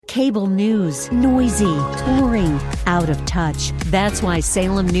Cable news, noisy, boring, out of touch. That's why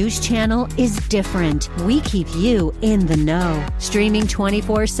Salem News Channel is different. We keep you in the know. Streaming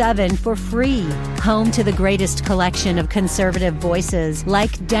 24/7 for free. Home to the greatest collection of conservative voices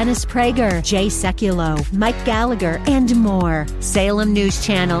like Dennis Prager, Jay Sekulow, Mike Gallagher, and more. Salem News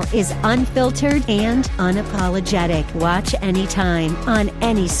Channel is unfiltered and unapologetic. Watch anytime, on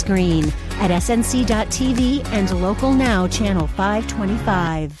any screen, at snc.tv and Local Now Channel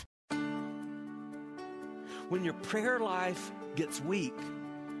 525. When your prayer life gets weak,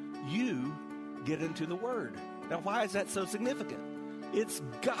 you get into the Word. Now, why is that so significant? It's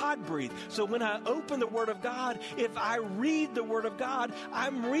God-breathed. So when I open the Word of God, if I read the Word of God,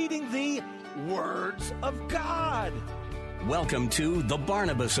 I'm reading the words of God. Welcome to The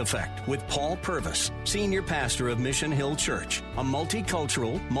Barnabas Effect with Paul Purvis, Senior Pastor of Mission Hill Church, a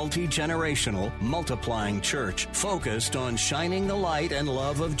multicultural, multi-generational, multiplying church focused on shining the light and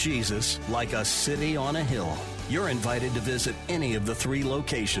love of Jesus like a city on a hill. You're invited to visit any of the 3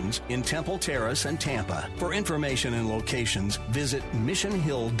 locations in Temple Terrace and Tampa. For information and locations, visit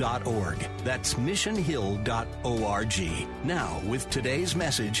missionhill.org. That's missionhill.org. Now, with today's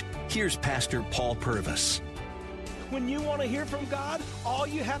message, here's Pastor Paul Purvis. When you want to hear from God, all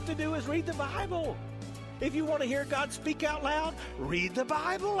you have to do is read the Bible. If you want to hear God speak out loud, read the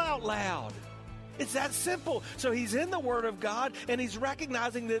Bible out loud. It's that simple. So he's in the Word of God, and he's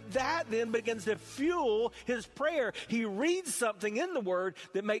recognizing that then begins to fuel his prayer. He reads something in the Word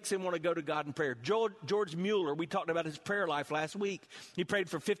that makes him want to go to God in prayer. George Mueller, we talked about his prayer life last week. He prayed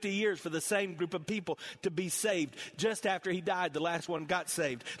for 50 years for the same group of people to be saved. Just after he died, the last one got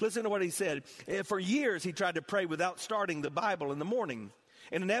saved. Listen to what he said. For years, he tried to pray without starting the Bible in the morning.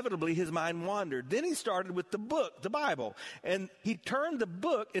 And inevitably, his mind wandered. Then he started with the book, the Bible. And he turned the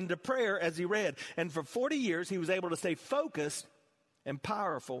book into prayer as he read. And for 40 years, he was able to stay focused and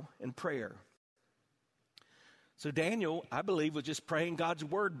powerful in prayer. So Daniel, I believe, was just praying God's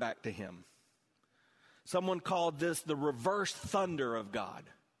word back to him. Someone called this the reverse thunder of God.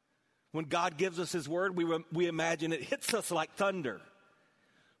 When God gives us his word, we imagine it hits us like thunder.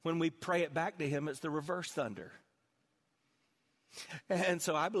 When we pray it back to him, it's the reverse thunder. And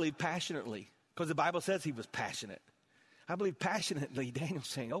so I believe passionately, because the Bible says he was passionate. I believe passionately Daniel's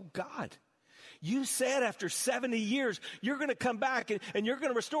saying, oh God, you said after 70 years, you're going to come back and you're going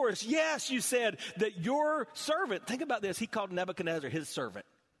to restore us. Yes, you said that your servant, think about this, he called Nebuchadnezzar his servant.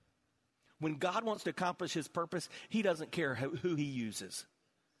 When God wants to accomplish his purpose, he doesn't care who he uses.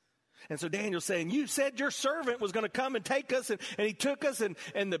 And so Daniel's saying, you said your servant was going to come and take us, and he took us, and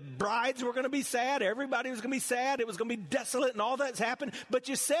the brides were going to be sad. Everybody was going to be sad. It was going to be desolate, and all that's happened. But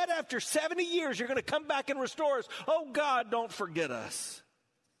you said after 70 years, you're going to come back and restore us. Oh, God, don't forget us.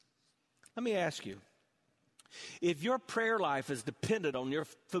 Let me ask you, if your prayer life is dependent on your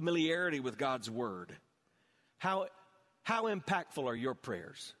familiarity with God's word, how impactful are your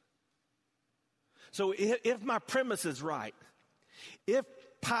prayers? So if my premise is right, if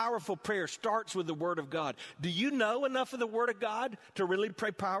powerful prayer starts with the Word of God, do you know enough of the Word of God to really pray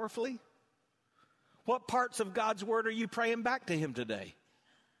powerfully? What parts of God's Word are you praying back to him today?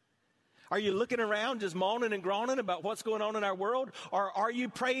 Are you looking around just moaning and groaning about what's going on in our world? Or are you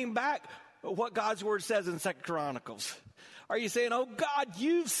praying back what God's Word says in 2 Chronicles? Are you saying, oh God,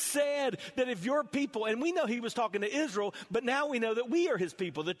 you've said that if your people, and we know he was talking to Israel, but now we know that we are his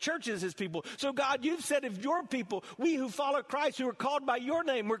people, the church is his people. So God, you've said if your people, we who follow Christ, who are called by your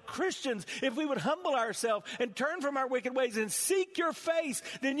name, we're Christians, if we would humble ourselves and turn from our wicked ways and seek your face,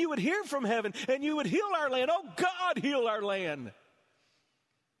 then you would hear from heaven and you would heal our land. Oh God, heal our land.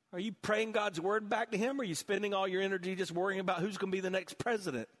 Are you praying God's word back to him? Or are you spending all your energy just worrying about who's going to be the next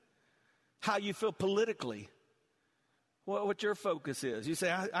president? How you feel politically? What your focus is. You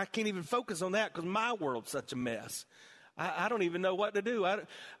say, I can't even focus on that because my world's such a mess. I don't even know what to do.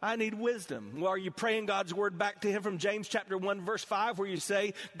 I need wisdom. Well, are you praying God's word back to him from James chapter 1, verse 5, where you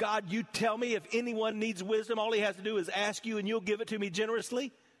say, God, you tell me if anyone needs wisdom, all he has to do is ask you and you'll give it to me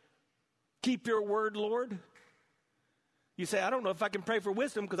generously? Keep your word, Lord. You say, I don't know if I can pray for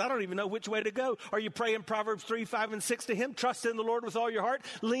wisdom because I don't even know which way to go. Are you praying Proverbs 3, 5, and 6 to him? Trust in the Lord with all your heart.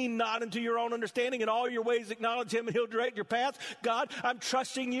 Lean not into your own understanding. In all your ways acknowledge him and he'll direct your paths. God, I'm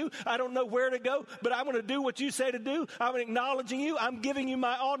trusting you. I don't know where to go, but I want to do what you say to do. I'm acknowledging you. I'm giving you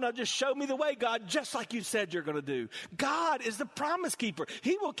my all. Now just show me the way, God, just like you said you're going to do. God is the promise keeper.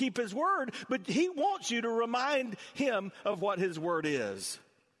 He will keep his word, but he wants you to remind him of what his word is.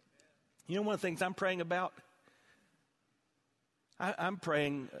 You know one of the things I'm praying about? I'm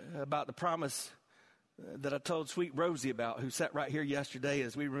praying about the promise that I told Sweet Rosie about, who sat right here yesterday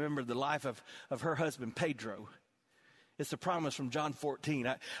as we remembered the life of her husband, Pedro. It's the promise from John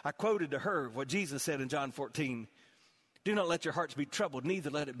 14. I quoted to her what Jesus said in John 14. Do not let your hearts be troubled, neither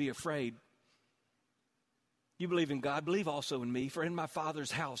let it be afraid. You believe in God, believe also in me, for in my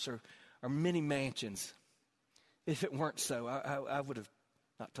Father's house are many mansions. If it weren't so, I would have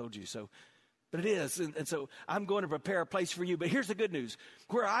not told you so. But it is, and so I'm going to prepare a place for you. But here's the good news.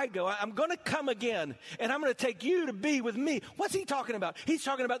 Where I go, I'm going to come again, and I'm going to take you to be with me. What's he talking about? He's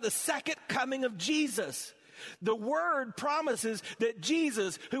talking about the second coming of Jesus. The Word promises that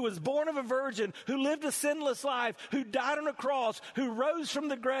Jesus, who was born of a virgin, who lived a sinless life, who died on a cross, who rose from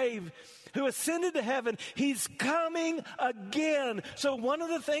the grave, who ascended to heaven, he's coming again. So one of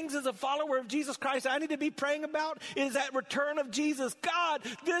the things as a follower of Jesus Christ I need to be praying about is that return of Jesus. God,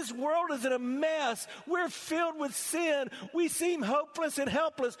 this world is in a mess. We're filled with sin. We seem hopeless and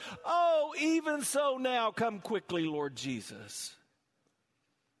helpless. Oh, even so now, come quickly, Lord Jesus.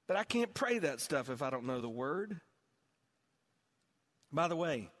 But I can't pray that stuff if I don't know the Word. By the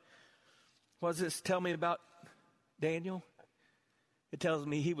way, what does this tell me about Daniel? It tells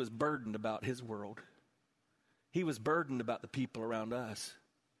me he was burdened about his world. He was burdened about the people around us.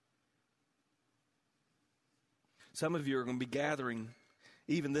 Some of you are going to be gathering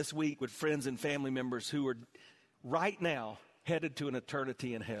even this week with friends and family members who are right now headed to an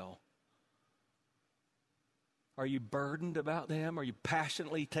eternity in hell. Are you burdened about them? Are you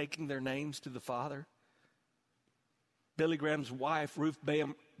passionately taking their names to the Father? Billy Graham's wife, Ruth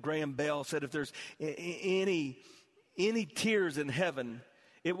Graham Bell, said if there's any tears in heaven,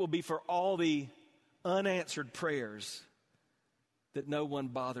 it will be for all the unanswered prayers that no one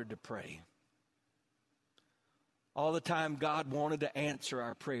bothered to pray. All the time God wanted to answer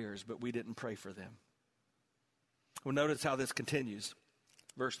our prayers, but we didn't pray for them. Well, notice how this continues.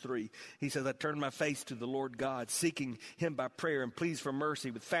 Verse 3, he says, I turned my face to the Lord God, seeking him by prayer and pleas for mercy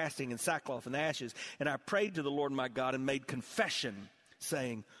with fasting and sackcloth and ashes. And I prayed to the Lord my God and made confession,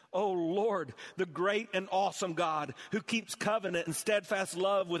 saying, O Lord, the great and awesome God, who keeps covenant and steadfast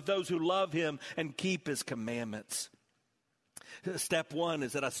love with those who love him and keep his commandments. Step one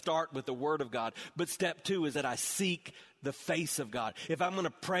is that I start with the Word of God. But step two is that I seek the face of God. If I'm going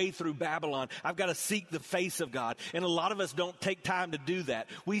to pray through Babylon, I've got to seek the face of God. And a lot of us don't take time to do that.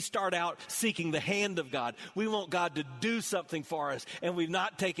 We start out seeking the hand of God. We want God to do something for us. And we've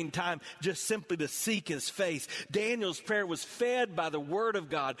not taken time just simply to seek his face. Daniel's prayer was fed by the Word of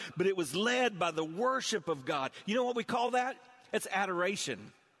God, but it was led by the worship of God. You know what we call that? It's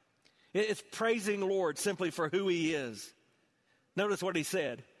adoration. It's praising the Lord simply for who he is. Notice what he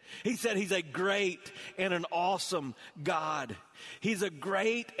said. He said he's a great and an awesome God. He's a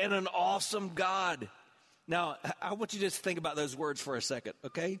great and an awesome God. Now, I want you to just think about those words for a second,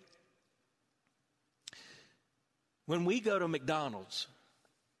 okay? When we go to McDonald's,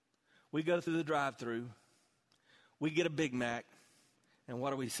 we go through the drive-thru, we get a Big Mac, and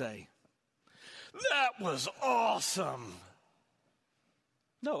what do we say? That was awesome.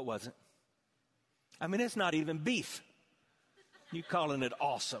 No, it wasn't. I mean, it's not even beef. You calling it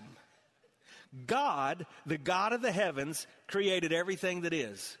awesome. God, the God of the heavens, created everything that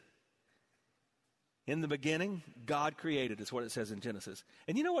is. In the beginning, God created, is what it says in Genesis.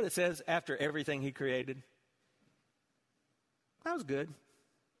 And you know what it says after everything he created? That was good.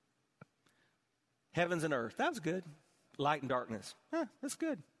 Heavens and earth, that was good. Light and darkness, that's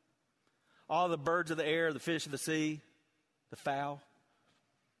good. All the birds of the air, the fish of the sea, the fowl,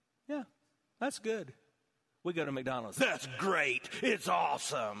 yeah, that's good. We go to McDonald's. That's great. It's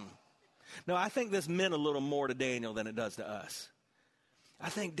awesome. No, I think this meant a little more to Daniel than it does to us. I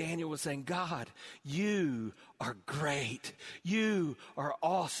think Daniel was saying, God, you are great. You are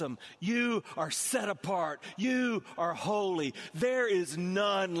awesome. You are set apart. You are holy. There is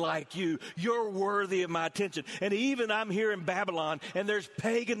none like you. You're worthy of my attention. And even I'm here in Babylon, and there's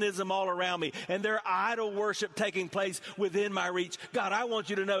paganism all around me, and there's idol worship taking place within my reach. God, I want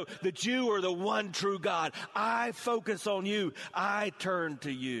you to know that you are the one true God. I focus on you. I turn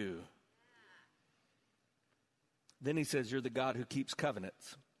to you. Then he says, you're the God who keeps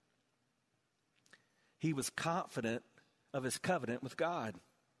covenants. He was confident of his covenant with God.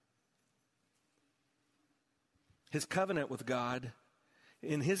 His covenant with God,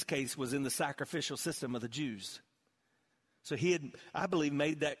 in his case, was in the sacrificial system of the Jews. So he had, I believe,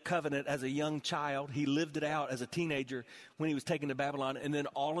 made that covenant as a young child. He lived it out as a teenager when he was taken to Babylon. And then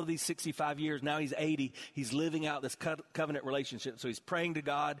all of these 65 years, now he's 80, he's living out this covenant relationship. So he's praying to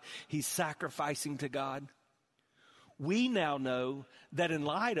God. He's sacrificing to God. We now know that in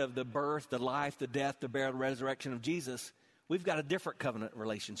light of the birth, the life, the death, the burial, the resurrection of Jesus, we've got a different covenant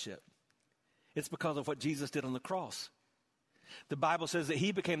relationship. It's because of what Jesus did on the cross. The Bible says that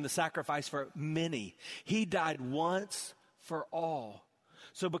he became the sacrifice for many. He died once for all.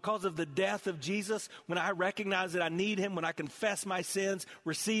 So because of the death of Jesus, when I recognize that I need him, when I confess my sins,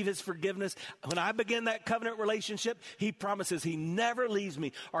 receive his forgiveness, when I begin that covenant relationship, he promises he never leaves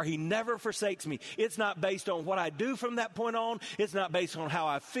me or he never forsakes me. It's not based on what I do from that point on. It's not based on how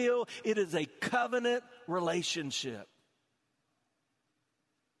I feel. It is a covenant relationship.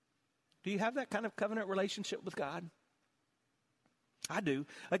 Do you have that kind of covenant relationship with God? I do.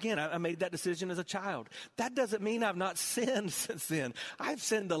 Again, I made that decision as a child. That doesn't mean I've not sinned since then. I've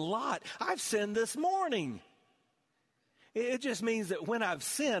sinned a lot. I've sinned this morning. It just means that when I've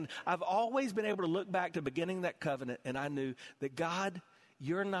sinned, I've always been able to look back to beginning that covenant, and I knew that, God,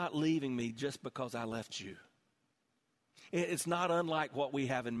 you're not leaving me just because I left you. It's not unlike what we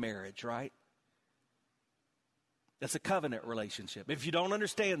have in marriage, right? That's a covenant relationship. If you don't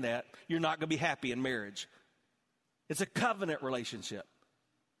understand that, you're not going to be happy in marriage. It's a covenant relationship.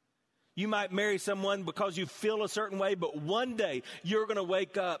 You might marry someone because you feel a certain way, but one day you're going to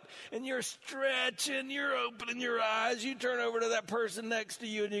wake up and you're stretching, you're opening your eyes, you turn over to that person next to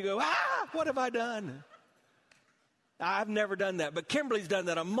you and you go, what have I done? I've never done that, but Kimberly's done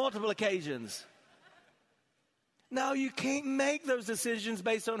that on multiple occasions. No, you can't make those decisions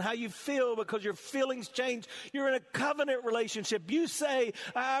based on how you feel because your feelings change. You're in a covenant relationship. You say,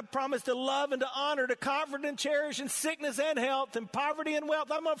 I promise to love and to honor, to comfort and cherish in sickness and health, and poverty and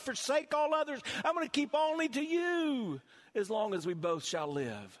wealth. I'm going to forsake all others. I'm going to keep only to you as long as we both shall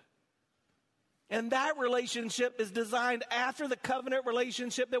live. And that relationship is designed after the covenant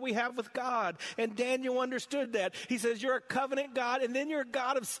relationship that we have with God. And Daniel understood that. He says, you're a covenant God, and then you're a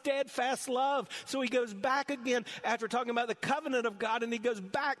God of steadfast love. So he goes back again after talking about the covenant of God, and he goes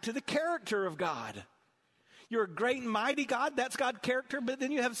back to the character of God. You're a great and mighty God. That's God's character, but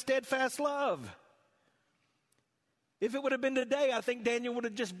then you have steadfast love. If it would have been today, I think Daniel would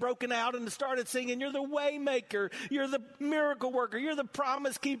have just broken out and started singing, you're the way maker, you're the miracle worker, you're the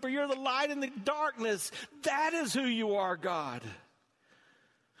promise keeper, you're the light in the darkness. That is who you are, God.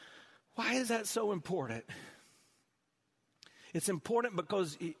 Why is that so important? It's important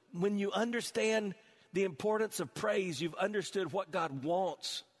because when you understand the importance of praise, you've understood what God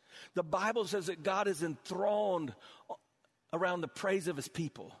wants. The Bible says that God is enthroned around the praise of his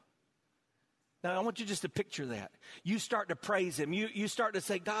people. Now, I want you just to picture that. You start to praise him. You start to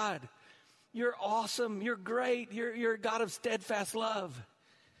say, God, you're awesome. You're great. You're a God of steadfast love.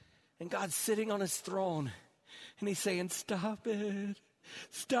 And God's sitting on his throne. And he's saying, stop it.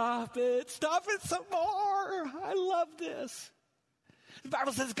 Stop it. Stop it some more. I love this. The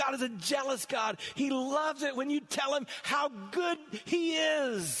Bible says God is a jealous God. He loves it when you tell him how good he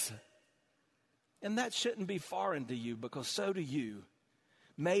is. And that shouldn't be foreign to you, because so do you.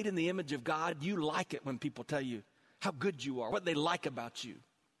 Made in the image of God, you like it when people tell you how good you are, what they like about you.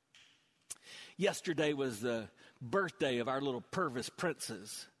 Yesterday was the birthday of our little Purvis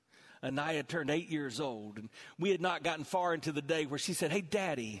princess. Anaya turned 8 years old, and we had not gotten far into the day where she said, hey,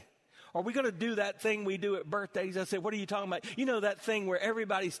 Daddy, are we going to do that thing we do at birthdays? I said, what are you talking about? You know that thing where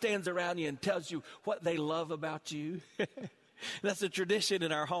everybody stands around you and tells you what they love about you? That's a tradition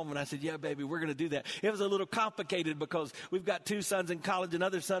in our home. And I said, yeah, baby, we're going to do that. It was a little complicated because we've got 2 sons in college,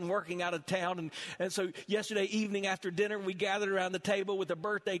 another son working out of town. And so yesterday evening after dinner, we gathered around the table with a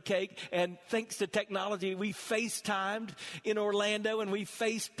birthday cake. And thanks to technology, we FaceTimed in Orlando, and we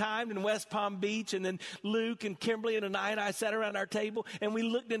FaceTimed in West Palm Beach. And then Luke and Kimberly and I sat around our table, and we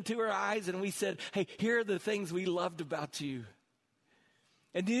looked into her eyes and we said, hey, here are the things we loved about you.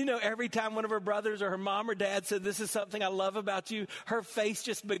 And do you know, every time one of her brothers or her mom or dad said, this is something I love about you, her face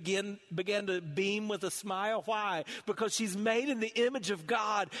just began to beam with a smile. Why? Because she's made in the image of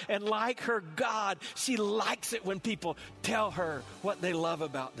God, and like her God, she likes it when people tell her what they love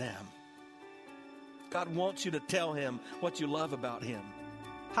about them. God wants you to tell him what you love about him.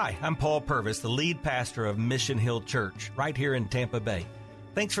 Hi, I'm Paul Purvis, the lead pastor of Mission Hill Church, right here in Tampa Bay.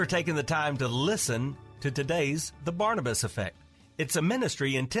 Thanks for taking the time to listen to today's The Barnabas Effect. It's a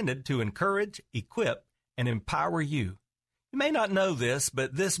ministry intended to encourage, equip, and empower you. You may not know this,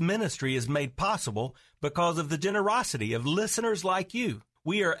 but this ministry is made possible because of the generosity of listeners like you.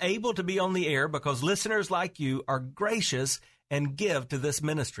 We are able to be on the air because listeners like you are gracious and give to this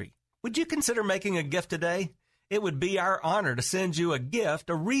ministry. Would you consider making a gift today? It would be our honor to send you a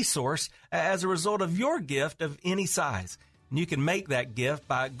gift, a resource, as a result of your gift of any size. And you can make that gift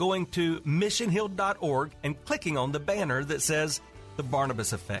by going to missionhill.org and clicking on the banner that says The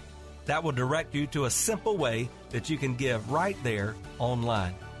Barnabas Effect. That will direct you to a simple way that you can give right there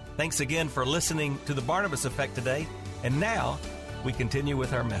online. Thanks again for listening to The Barnabas Effect today. And now we continue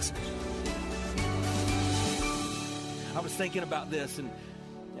with our message. I was thinking about this, and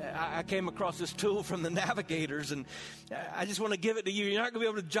I came across this tool from the Navigators, and I just want to give it to you. You're not going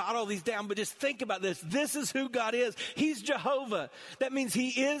to be able to jot all these down, but just think about this. This is who God is. He's Jehovah. That means he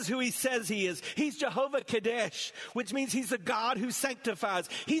is who he says he is. He's Jehovah Kadesh, which means he's the God who sanctifies.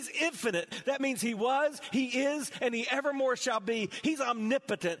 He's infinite. That means he was, he is, and he evermore shall be. He's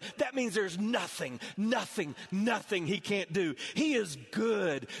omnipotent. That means there's nothing he can't do. He is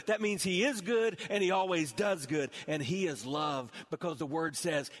good. That means he is good, and he always does good. And he is love, because the word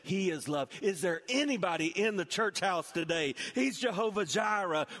says he is love. Is there anybody in the church house today? He's Jehovah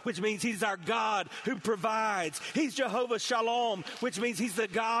Jireh, which means he's our God who provides. He's Jehovah Shalom, which means he's the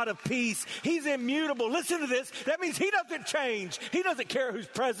God of peace. He's immutable. Listen to this. That means he doesn't change. He doesn't care who's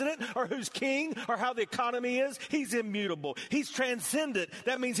president or who's king or how the economy is. He's immutable. He's transcendent.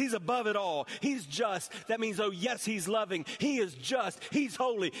 That means he's above it all. He's just. That means, oh yes, he's loving. He is just. He's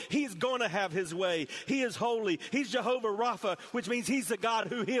holy. He's going to have his way. He is holy. He's Jehovah Rapha, which means he's the God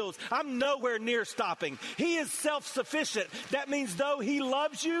who heals. I'm nowhere near stopping. He is self-sufficient. That means though he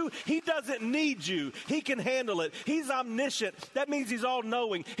loves you, he doesn't need you. He can handle it. He's omniscient. That means he's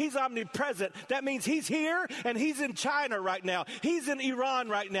all-knowing. He's omnipresent. That means he's here and he's in China right now. He's in Iran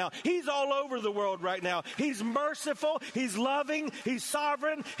right now. He's all over the world right now. He's merciful. He's loving. He's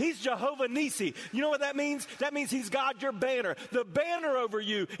sovereign. He's Jehovah Nissi. You know what that means? That means he's God, your banner. The banner over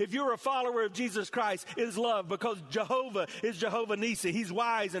you, if you're a follower of Jesus Christ, is love, because Jehovah is Jehovah Nissi. He's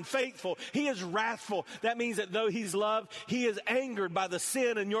wise and faithful. He is wrathful. That means that though he's love, he is angered by the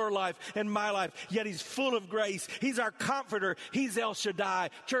sin in your life and my life, yet he's full of grace. He's our comforter. He's El Shaddai.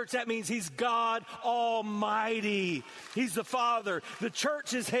 Church, that means he's God Almighty. He's the Father. The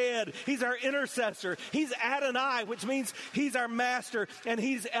church is head. He's our intercessor. He's Adonai, which means he's our master, and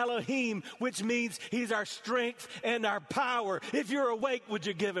he's Elohim, which means he's our strength and our power. If you're awake, would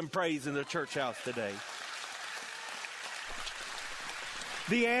you give him praise in the church house today?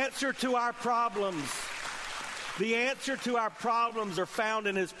 The answer to our problems are found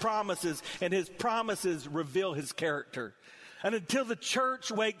in his promises, and his promises reveal his character. And until the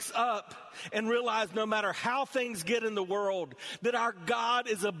church wakes up and realizes no matter how things get in the world, that our God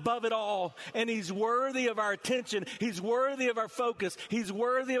is above it all, and he's worthy of our attention, he's worthy of our focus, he's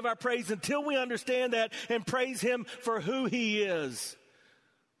worthy of our praise, until we understand that and praise him for who he is,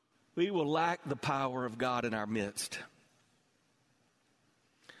 we will lack the power of God in our midst.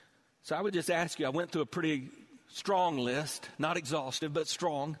 So I would just ask you, I went through a pretty strong list, not exhaustive, but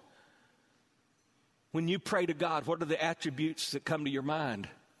strong. When you pray to God, what are the attributes that come to your mind?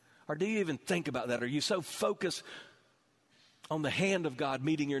 Or do you even think about that? Are you so focused on the hand of God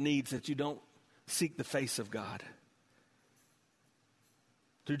meeting your needs that you don't seek the face of God?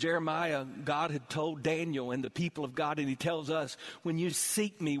 Through Jeremiah, God had told Daniel and the people of God, and he tells us, when you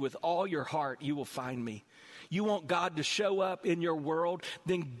seek me with all your heart, you will find me. You want God to show up in your world,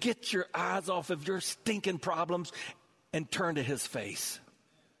 then get your eyes off of your stinking problems and turn to his face.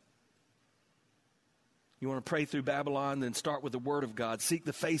 You want to pray through Babylon, then start with the word of God. Seek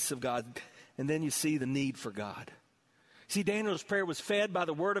the face of God, and then you see the need for God. See, Daniel's prayer was fed by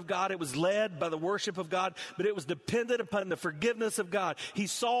the word of God. It was led by the worship of God, but it was dependent upon the forgiveness of God. He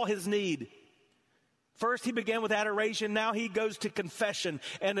saw his need. First, he began with adoration. Now he goes to confession,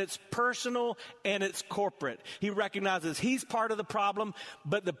 and it's personal and it's corporate. He recognizes he's part of the problem,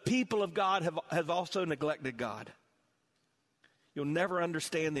 but the people of God have also neglected God. You'll never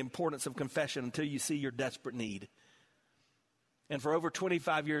understand the importance of confession until you see your desperate need. And for over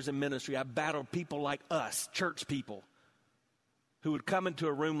 25 years in ministry, I've battled people like us, church people, who would come into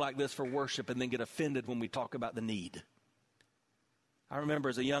a room like this for worship and then get offended when we talk about the need. I remember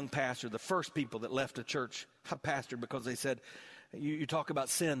as a young pastor, the first people that left a church I pastored because they said, you talk about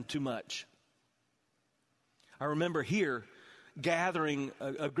sin too much. I remember here gathering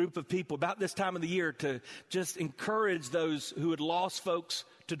a group of people about this time of the year to just encourage those who had lost folks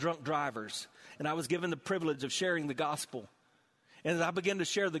to drunk drivers. And I was given the privilege of sharing the gospel. And as I began to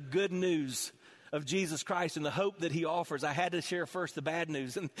share the good news of Jesus Christ and the hope that he offers, I had to share first the bad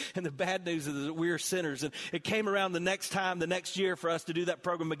news. And the bad news is that we're sinners. And it came around the next year for us to do that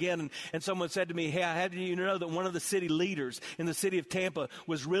program again. And someone said to me, hey, how did you know that one of the city leaders in the city of Tampa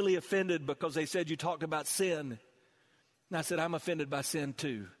was really offended because they said you talked about sin? And I said, I'm offended by sin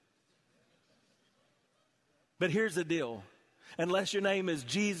too. But here's the deal. Unless your name is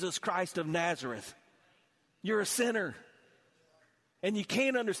Jesus Christ of Nazareth, you're a sinner. And you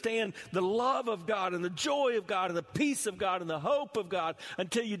can't understand the love of God and the joy of God and the peace of God and the hope of God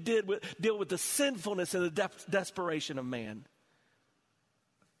until you deal with the sinfulness and the desperation of man.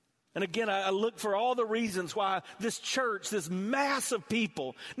 And again, I look for all the reasons why this church, this mass of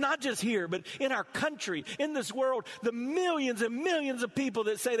people, not just here, but in our country, in this world, the millions and millions of people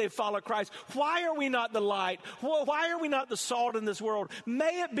that say they follow Christ, why are we not the light? Why are we not the salt in this world?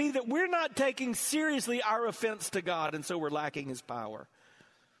 May it be that we're not taking seriously our offense to God, and so we're lacking his power.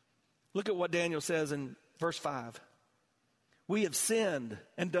 Look at what Daniel says in verse 5. We have sinned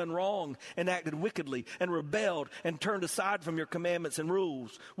and done wrong and acted wickedly and rebelled and turned aside from your commandments and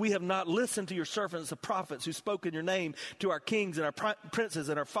rules. We have not listened to your servants, the prophets, who spoke in your name to our kings and our princes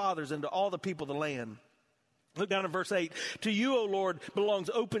and our fathers and to all the people of the land. Look down in verse 8. To you, O Lord, belongs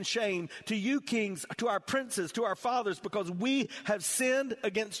open shame. To you, kings, to our princes, to our fathers, because we have sinned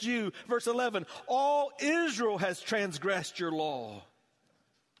against you. Verse 11. All Israel has transgressed your law.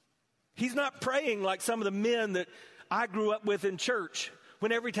 He's not praying like some of the men that I grew up with in church,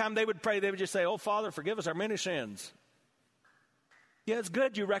 when every time they would pray, they would just say, oh, Father, forgive us our many sins. Yeah, it's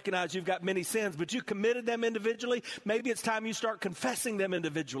good you recognize you've got many sins, but you committed them individually. Maybe it's time you start confessing them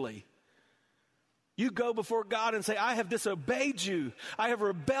individually. You go before God and say, I have disobeyed you. I have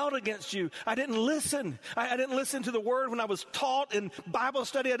rebelled against you. I didn't listen. I didn't listen to the word when I was taught in Bible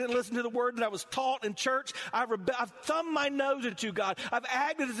study. I didn't listen to the word that I was taught in church. I've thumbed my nose at you, God. I've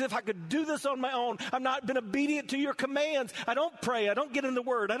acted as if I could do this on my own. I've not been obedient to your commands. I don't pray. I don't get in the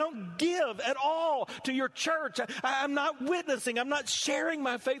word. I don't give at all to your church. I'm not witnessing. I'm not sharing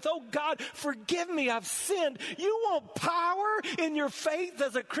my faith. Oh, God, forgive me. I've sinned. You want power in your faith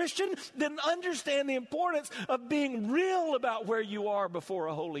as a Christian? Then understand the importance of being real about where you are before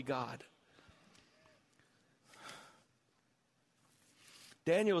a holy God.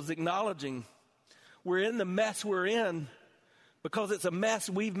 Daniel is acknowledging we're in the mess we're in because it's a mess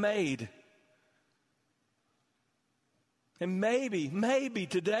we've made. And maybe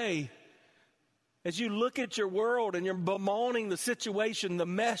today, as you look at your world and you're bemoaning the situation, the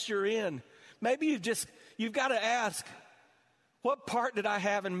mess you're in, maybe you've got to ask, what part did I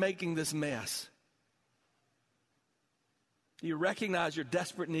have in making this mess? You recognize your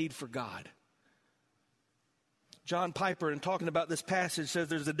desperate need for God. John Piper, in talking about this passage, says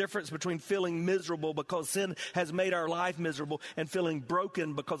there's a difference between feeling miserable because sin has made our life miserable and feeling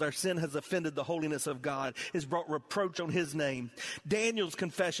broken because our sin has offended the holiness of God, has brought reproach on his name. Daniel's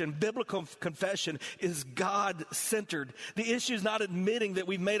confession, biblical confession, is God-centered. The issue is not admitting that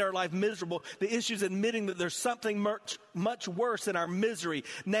we've made our life miserable. The issue is admitting that there's something much worse than our misery,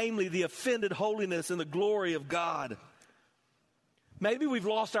 namely the offended holiness and the glory of God. Maybe we've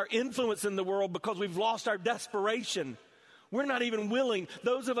lost our influence in the world because we've lost our desperation. We're not even willing,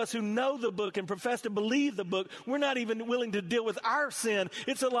 those of us who know the book and profess to believe the book, we're not even willing to deal with our sin.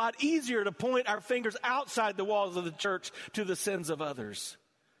 It's a lot easier to point our fingers outside the walls of the church to the sins of others.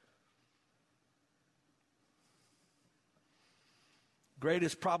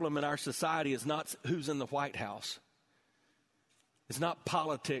 Greatest problem in our society is not who's in the White House. It's not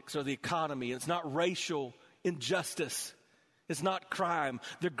politics or the economy. It's not racial injustice. It's not crime.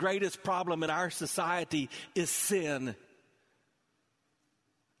 The greatest problem in our society is sin.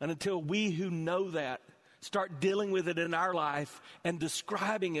 And until we who know that start dealing with it in our life and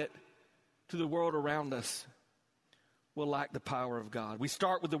describing it to the world around us, we'll lack the power of God. We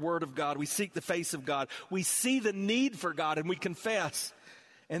start with the Word of God. We seek the face of God. We see the need for God and we confess.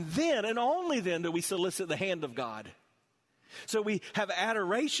 And then, and only then, do we solicit the hand of God. So we have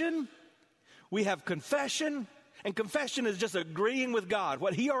adoration, we have confession, and confession is just agreeing with God,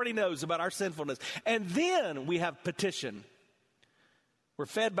 what he already knows about our sinfulness. And then we have petition. We're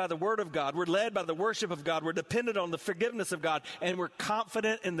fed by the Word of God. We're led by the worship of God. We're dependent on the forgiveness of God. And we're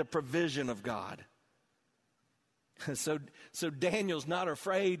confident in the provision of God. So Daniel's not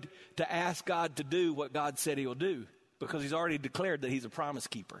afraid to ask God to do what God said he'll do, because he's already declared that he's a promise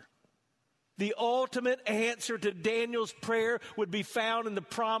keeper. The ultimate answer to Daniel's prayer would be found in the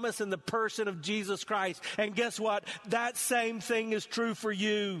promise and the person of Jesus Christ. And guess what? That same thing is true for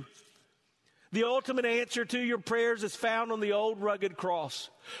you. The ultimate answer to your prayers is found on the old rugged cross.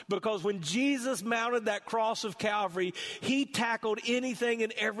 Because when Jesus mounted that cross of Calvary, he tackled anything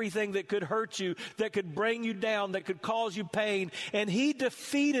and everything that could hurt you, that could bring you down, that could cause you pain. And he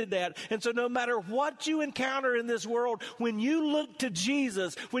defeated that. And so no matter what you encounter in this world, when you look to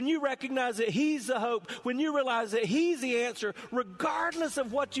Jesus, when you recognize that he's the hope, when you realize that he's the answer, regardless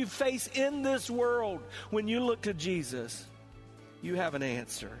of what you face in this world, when you look to Jesus, you have an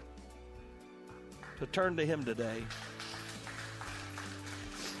answer. So turn to him today.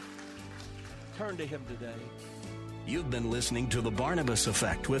 Turn to him today. You've been listening to The Barnabas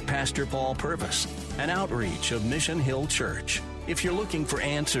Effect with Pastor Paul Purvis, an outreach of Mission Hill Church. If you're looking for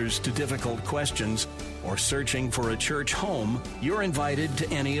answers to difficult questions, or searching for a church home, you're invited to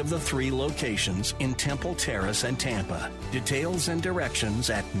any of the 3 locations in Temple Terrace and Tampa. Details and directions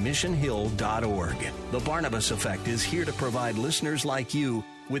at missionhill.org. The Barnabas Effect is here to provide listeners like you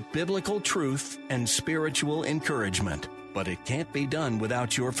with biblical truth and spiritual encouragement. But it can't be done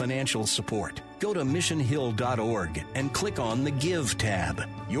without your financial support. Go to missionhill.org and click on the Give tab.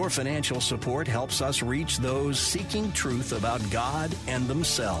 Your financial support helps us reach those seeking truth about God and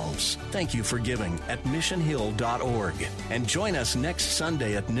themselves. Thank you for giving at missionhill.org. And join us next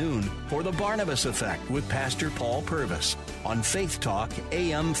Sunday at noon for the Barnabas Effect with Pastor Paul Purvis on Faith Talk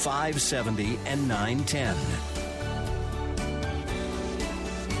AM 570 and 910.